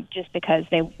 just because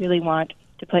they really want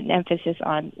to put an emphasis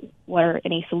on what are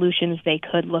any solutions they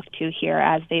could look to here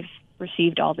as they've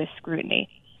received all this scrutiny.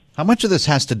 How much of this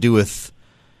has to do with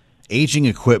aging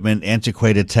equipment,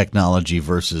 antiquated technology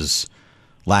versus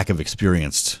lack of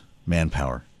experienced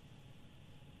manpower?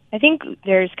 I think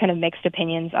there's kind of mixed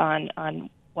opinions on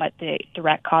what the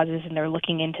direct causes, and they're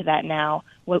looking into that now.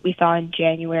 What we saw in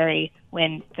January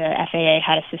when the FAA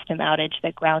had a system outage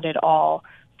that grounded all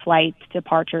flight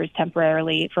departures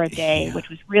temporarily for a day, which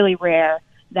was really rare,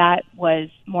 that was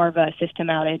more of a system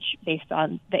outage based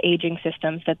on the aging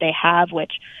systems that they have,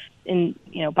 which in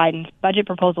Biden's budget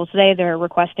proposal today, they're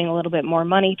requesting a little bit more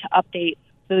money to update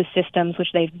those systems,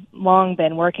 which they've long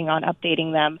been working on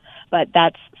updating them. But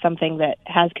that's something that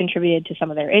has contributed to some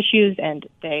of their issues, and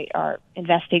they are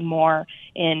investing more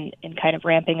in kind of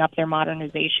ramping up their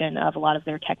modernization of a lot of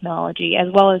their technology,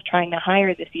 as well as trying to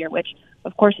hire this year, which,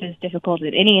 of course, is difficult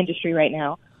in any industry right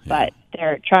now. But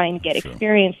they're trying to get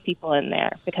experienced people in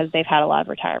there because they've had a lot of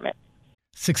retirement.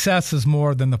 Success is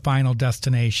more than the final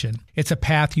destination. It's a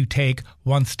path you take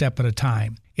one step at a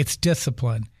time. It's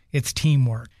discipline, it's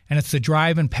teamwork, and it's the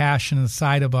drive and passion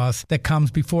inside of us that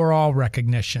comes before all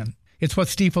recognition. It's what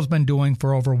Stifel's been doing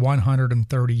for over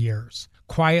 130 years.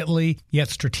 Quietly, yet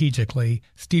strategically,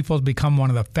 Stifel's become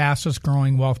one of the fastest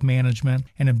growing wealth management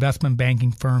and investment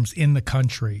banking firms in the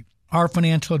country. Our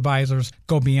financial advisors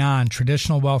go beyond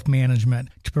traditional wealth management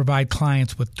to provide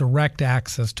clients with direct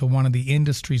access to one of the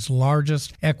industry's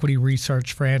largest equity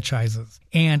research franchises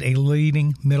and a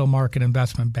leading middle market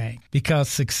investment bank, because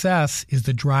success is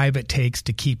the drive it takes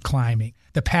to keep climbing,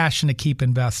 the passion to keep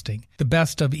investing, the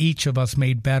best of each of us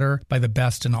made better by the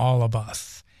best in all of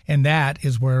us. And that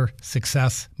is where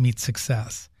success meets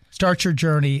success. Start your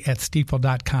journey at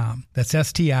Stifel.com. That's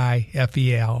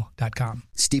STIFEL.com.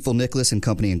 Stifel Nicholas and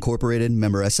Company Incorporated,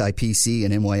 member SIPC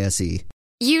and NYSE.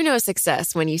 You know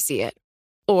success when you see it.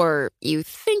 Or you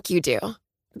think you do.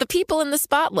 The people in the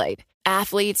spotlight.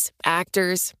 Athletes,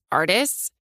 actors,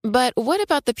 artists. But what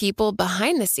about the people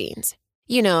behind the scenes?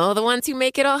 You know, the ones who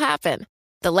make it all happen.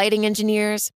 The lighting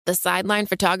engineers, the sideline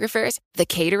photographers, the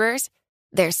caterers.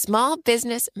 They're small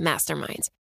business masterminds.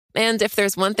 And if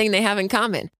there's one thing they have in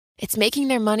common, it's making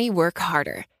their money work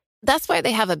harder. That's why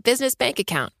they have a business bank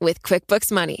account with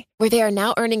QuickBooks Money, where they are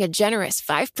now earning a generous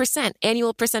 5%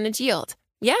 annual percentage yield.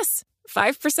 Yes,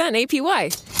 5%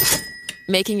 APY.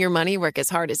 Making your money work as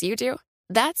hard as you do?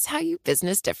 That's how you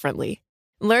business differently.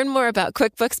 Learn more about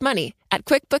QuickBooks Money at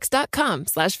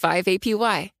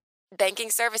QuickBooks.com/5APY. Banking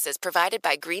services provided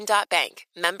by Green Dot Bank,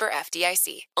 member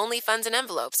FDIC. Only funds and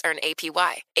envelopes earn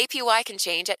APY. APY can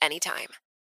change at any time.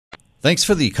 Thanks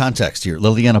for the context here.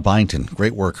 Liliana Byington,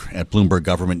 great work at Bloomberg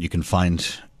Government. You can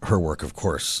find her work, of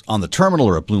course, on the terminal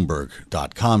or at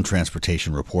Bloomberg.com,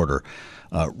 transportation reporter,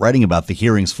 writing about the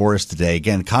hearings for us today.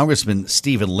 Again, Congressman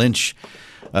Stephen Lynch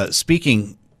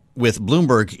speaking with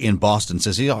Bloomberg in Boston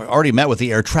says he already met with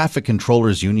the Air Traffic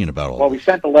Controllers Union about all. Well, we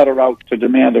sent a letter out to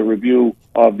demand a review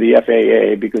of the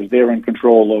FAA because they're in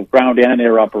control of ground and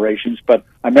air operations. But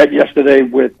I met yesterday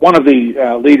with one of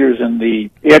the leaders in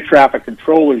the Air Traffic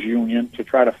Controllers Union to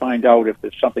try to find out if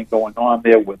there's something going on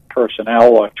there with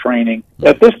personnel or training.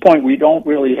 At this point, we don't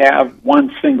really have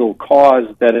one single cause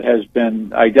that it has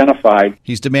been identified.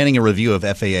 He's demanding a review of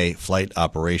FAA flight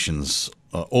operations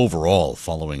overall,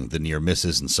 following the near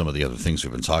misses and some of the other things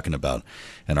we've been talking about.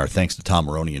 And our thanks to Tom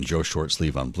Maroney and Joe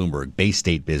Shortsleeve on Bloomberg Bay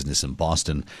State Business in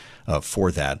Boston for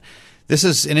that. This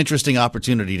is an interesting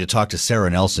opportunity to talk to Sarah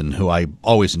Nelson, who I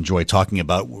always enjoy talking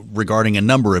about regarding a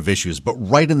number of issues. But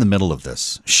right in the middle of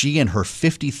this, she and her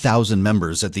 50,000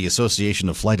 members at the Association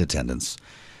of Flight Attendants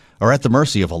are at the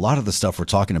mercy of a lot of the stuff we're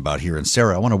talking about here. And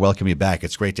Sarah, I want to welcome you back.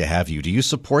 It's great to have you. Do you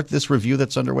support this review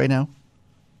that's underway now?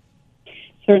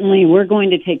 Certainly, we're going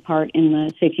to take part in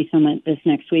the Safety Summit this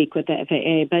next week with the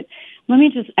FAA. But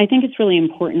I think it's really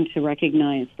important to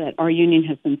recognize that our union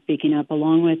has been speaking up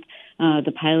along with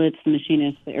the pilots, the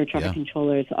machinists, the air traffic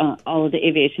controllers, all of the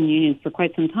aviation unions for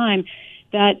quite some time,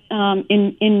 that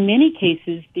in many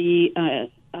cases the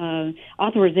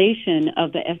authorization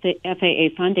of the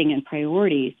FAA funding and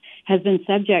priorities has been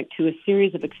subject to a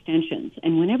series of extensions.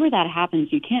 And whenever that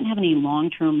happens, you can't have any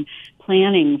long-term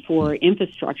planning for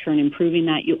infrastructure and improving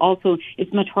that.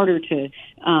 It's much harder to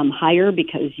hire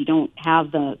because you don't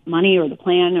have the money or the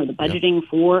plan or the budgeting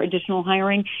for additional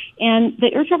hiring. And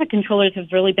the air traffic controllers have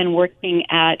really been working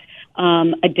at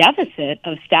a deficit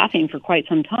of staffing for quite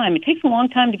some time. It takes a long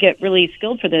time to get really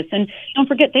skilled for this. And don't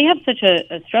forget, they have such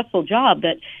a stressful job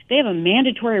that they have a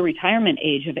mandatory retirement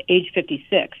age of age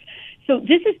 56. So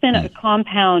this has been a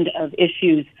compound of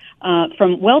issues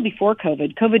from well before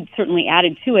COVID. COVID certainly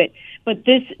added to it, but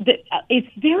it's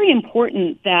very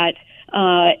important that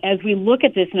as we look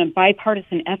at this in a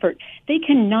bipartisan effort, they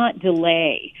cannot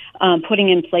delay putting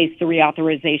in place the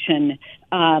reauthorization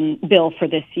bill for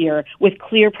this year with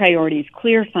clear priorities,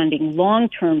 clear funding,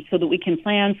 long-term, so that we can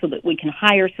plan, so that we can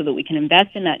hire, so that we can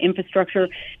invest in that infrastructure.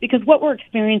 Because what we're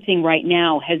experiencing right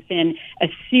now has been a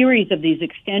series of these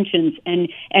extensions and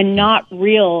not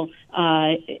real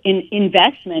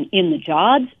investment in the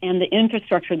jobs and the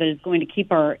infrastructure that is going to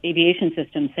keep our aviation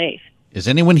system safe. Is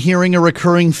anyone hearing a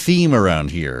recurring theme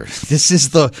around here? This is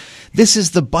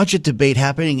the budget debate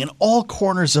happening in all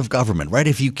corners of government, right?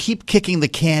 If you keep kicking the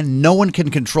can, no one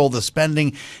can control the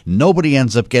spending. Nobody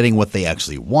ends up getting what they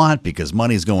actually want because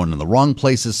money's going in the wrong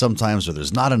places sometimes, or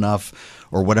there's not enough,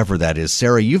 or whatever that is.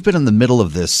 Sarah, you've been in the middle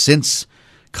of this since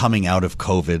coming out of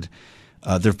COVID.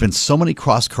 There have been so many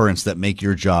cross currents that make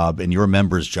your job and your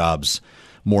members' jobs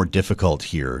more difficult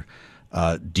here.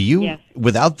 Do you,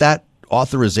 without that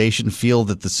authorization, feel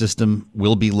that the system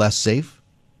will be less safe?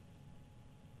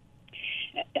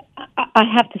 I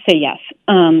have to say yes,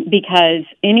 because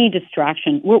any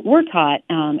distraction, we're taught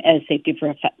as safety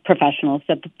professionals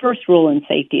that the first rule in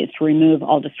safety is to remove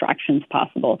all distractions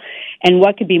possible. And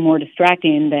what could be more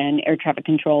distracting than air traffic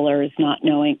controllers not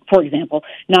knowing, for example,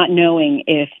 not knowing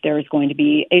if there's going to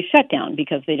be a shutdown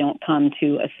because they don't come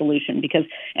to a solution? Because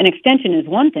an extension is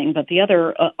one thing, but the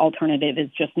other alternative is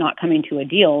just not coming to a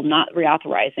deal, not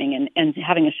reauthorizing, and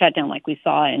having a shutdown like we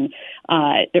saw in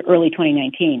the early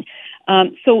 2019.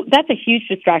 So that's a huge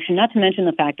distraction, not to mention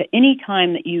the fact that any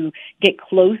time that you get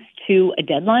close to a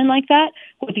deadline like that,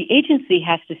 what the agency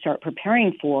has to start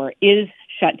preparing for is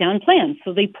shutdown plans.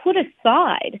 So they put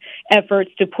aside efforts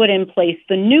to put in place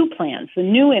the new plans, the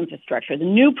new infrastructure, the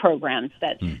new programs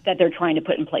that they're trying to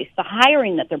put in place, the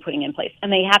hiring that they're putting in place.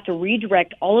 And they have to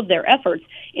redirect all of their efforts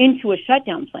into a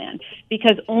shutdown plan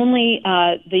because only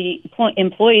the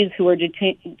employees who are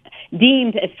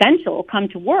deemed essential come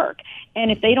to work.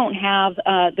 And if they don't have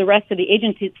the rest of the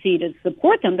agency to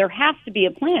support them, there has to be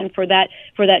a plan for that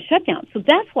shutdown. So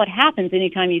that's what happens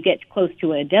anytime you get close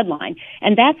to a deadline.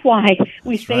 And that's why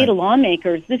we say to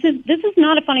lawmakers, this is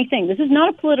not a funny thing. This is not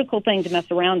a political thing to mess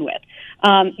around with.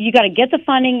 You got to get the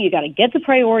funding, you got to get the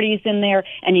priorities in there,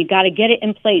 and you got to get it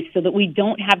in place so that we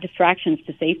don't have distractions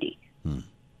to safety.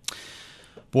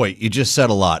 Boy, you just said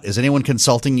a lot. Is anyone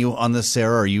consulting you on this,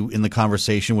 Sarah? Are you in the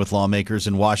conversation with lawmakers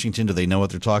in Washington? Do they know what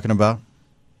they're talking about?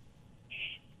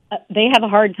 They have a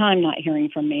hard time not hearing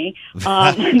from me.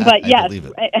 But yes,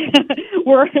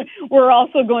 we're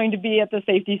also going to be at the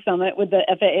safety summit with the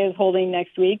FAA is holding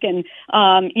next week. And,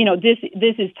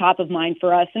 this is top of mind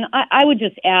for us. And I would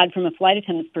just add from a flight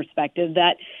attendant's perspective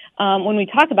that when we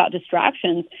talk about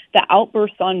distractions, the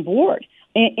outbursts on board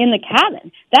in the cabin,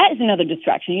 that is another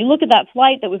distraction. You look at that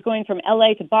flight that was going from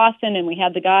L.A. to Boston, and we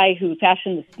had the guy who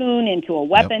fashioned the spoon into a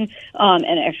weapon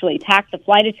and actually attacked the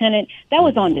flight attendant. That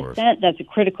was on descent. That's a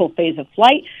critical phase of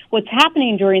flight. What's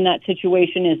happening during that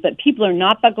situation is that people are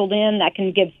not buckled in. That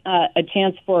can give a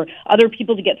chance for other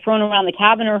people to get thrown around the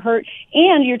cabin or hurt.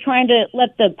 And you're trying to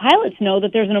let the pilots know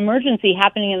that there's an emergency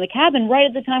happening in the cabin right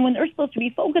at the time when they're supposed to be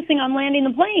focusing on landing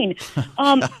the plane.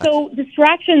 So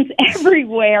distractions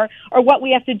everywhere are what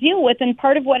we have to deal with, and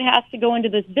part of what has to go into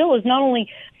this bill is not only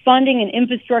funding and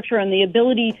infrastructure and the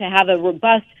ability to have a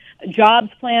robust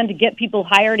jobs plan to get people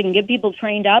hired and get people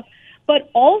trained up, but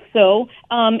also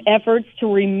efforts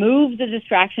to remove the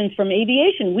distractions from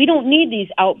aviation. We don't need these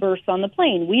outbursts on the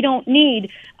plane. We don't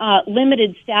need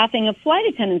limited staffing of flight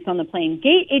attendants on the plane,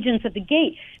 gate agents at the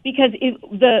gate, because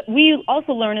we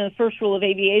also learn in the first rule of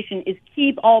aviation is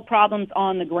keep all problems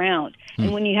on the ground.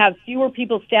 And when you have fewer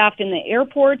people staffed in the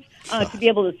airports to be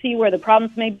able to see where the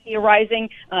problems may be arising,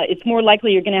 it's more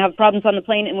likely you're going to have problems on the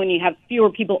plane. And when you have fewer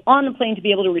people on the plane to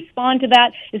be able to respond to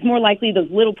that, it's more likely those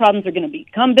little problems are going to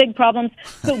become big problems.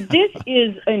 So this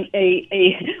is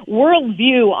a world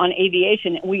view on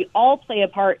aviation. We all play a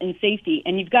part in safety,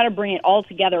 and you've got to bring it all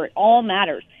together. It all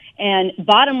matters. And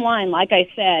bottom line, like I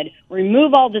said,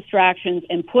 remove all distractions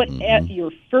and put your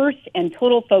first and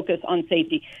total focus on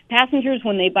safety. Passengers,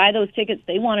 when they buy those tickets,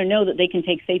 they want to know that they can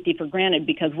take safety for granted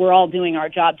because we're all doing our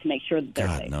job to make sure that they're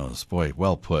safe. God knows. Boy,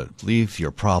 well put. Leave your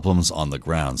problems on the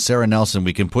ground. Sarah Nelson,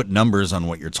 we can put numbers on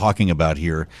what you're talking about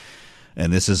here.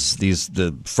 And this is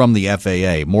from the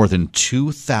FAA, more than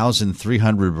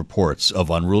 2,300 reports of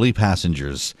unruly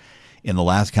passengers in the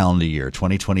last calendar year,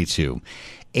 2022.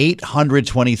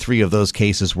 823 of those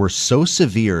cases were so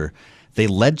severe they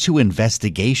led to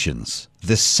investigations.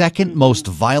 The second most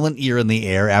violent year in the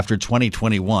air after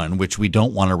 2021, which we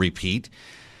don't want to repeat.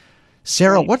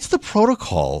 Sarah, what's the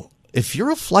protocol? If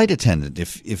you're a flight attendant,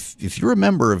 if you're a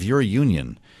member of your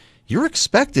union, you're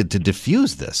expected to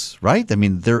diffuse this, right? I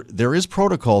mean, there is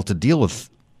protocol to deal with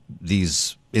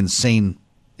these insane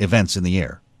events in the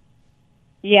air.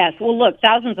 Yes. Well, look,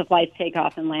 thousands of flights take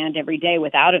off and land every day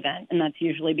without event, and that's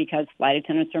usually because flight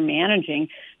attendants are managing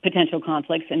potential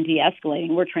conflicts and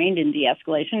de-escalating. We're trained in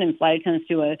de-escalation, and flight attendants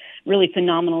do a really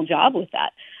phenomenal job with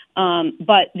that.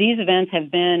 But these events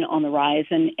have been on the rise,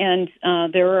 and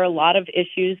there are a lot of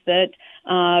issues that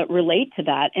relate to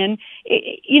that. And,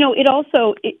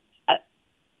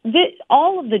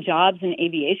 all of the jobs in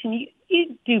aviation, you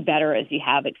do better as you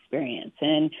have experience.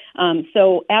 And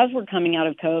so as we're coming out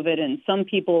of COVID and some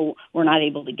people were not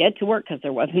able to get to work because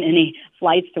there wasn't any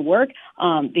flights to work,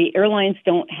 the airlines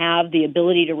don't have the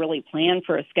ability to really plan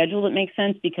for a schedule that makes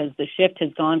sense because the shift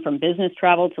has gone from business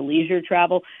travel to leisure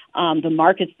travel. The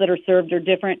markets that are served are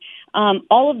different.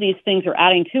 All of these things are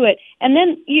adding to it. And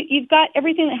then you've got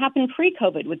everything that happened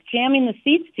pre-COVID with jamming the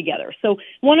seats together. So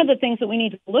one of the things that we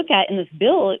need to look at in this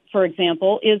bill, for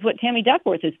example, is what Tammy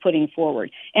Duckworth is putting forward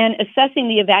and assessing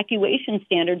the evacuation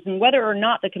standards and whether or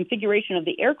not the configuration of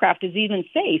the aircraft is even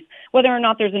safe, whether or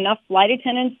not there's enough flight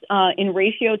attendants in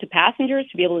ratio to passengers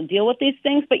to be able to deal with these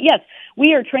things. But yes,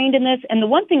 we are trained in this. And the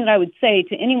one thing that I would say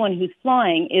to anyone who's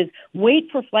flying is wait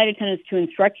for flight attendants to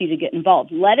instruct you to get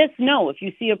involved. Let us know if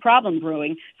you see a problem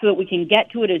brewing so that we can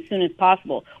get to it as soon as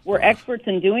possible. We're experts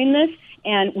in doing this,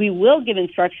 and we will give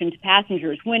instruction to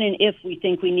passengers when and if we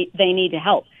think they need to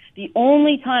help. The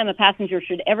only time a passenger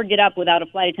should ever get up without a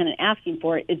flight attendant asking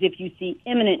for it is if you see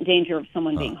imminent danger of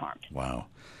someone being harmed. Wow.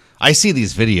 I see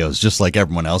these videos just like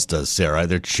everyone else does, Sarah.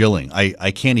 They're chilling.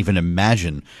 I can't even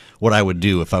imagine what I would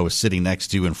do if I was sitting next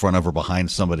to, in front of, or behind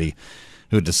somebody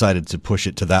who decided to push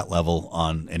it to that level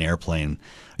on an airplane.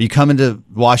 Are you coming to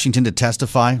Washington to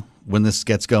testify when this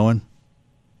gets going?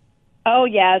 Oh,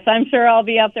 yes. I'm sure I'll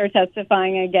be up there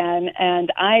testifying again.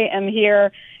 And I am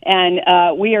here,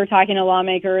 and we are talking to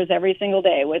lawmakers every single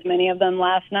day, with many of them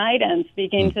last night and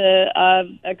speaking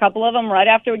to a couple of them right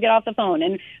after we get off the phone.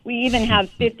 And we even have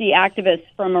 50 activists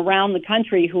from around the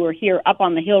country who are here up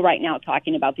on the Hill right now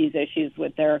talking about these issues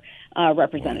with their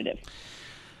representatives.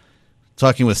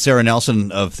 Talking with Sarah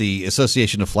Nelson of the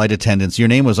Association of Flight Attendants. Your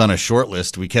name was on a short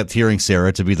list. We kept hearing,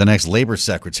 Sarah, to be the next labor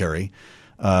secretary.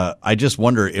 I just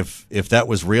wonder if that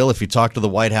was real, if you talked to the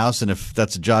White House, and if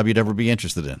that's a job you'd ever be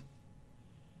interested in.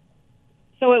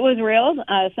 So it was real.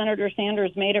 Senator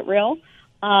Sanders made it real.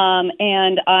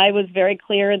 And I was very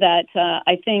clear that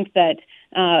I think that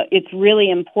It's really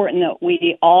important that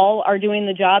we all are doing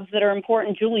the jobs that are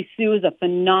important. Julie Su is a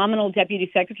phenomenal deputy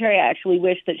secretary. I actually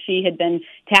wish that she had been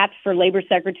tapped for labor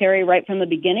secretary right from the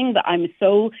beginning, but I'm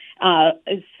so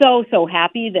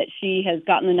happy that she has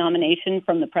gotten the nomination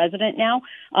from the president now.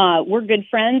 We're good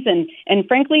friends, and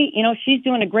frankly, she's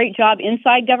doing a great job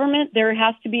inside government. There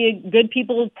has to be good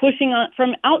people pushing on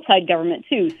from outside government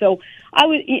too. So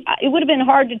it would have been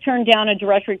hard to turn down a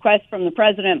direct request from the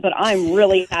president, but I'm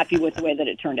really happy with the way that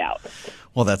it turned out.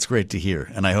 Well, that's great to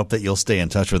hear, and I hope that you'll stay in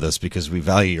touch with us because we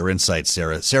value your insights,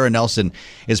 Sarah. Sarah Nelson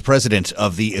is president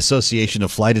of the Association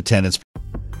of Flight Attendants.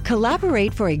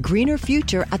 Collaborate for a greener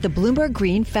future at the Bloomberg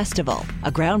Green Festival,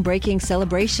 a groundbreaking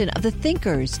celebration of the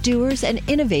thinkers, doers, and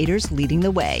innovators leading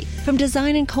the way. From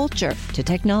design and culture to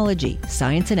technology,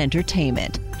 science, and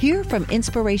entertainment. Hear from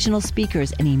inspirational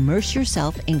speakers and immerse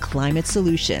yourself in climate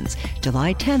solutions.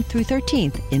 July 10th through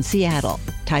 13th in Seattle.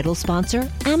 Title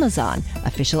sponsor, Amazon.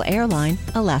 Official airline,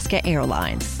 Alaska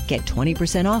Airlines. Get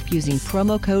 20% off using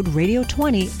promo code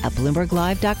radio20 at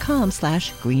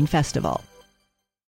BloombergLive.com/Green Festival.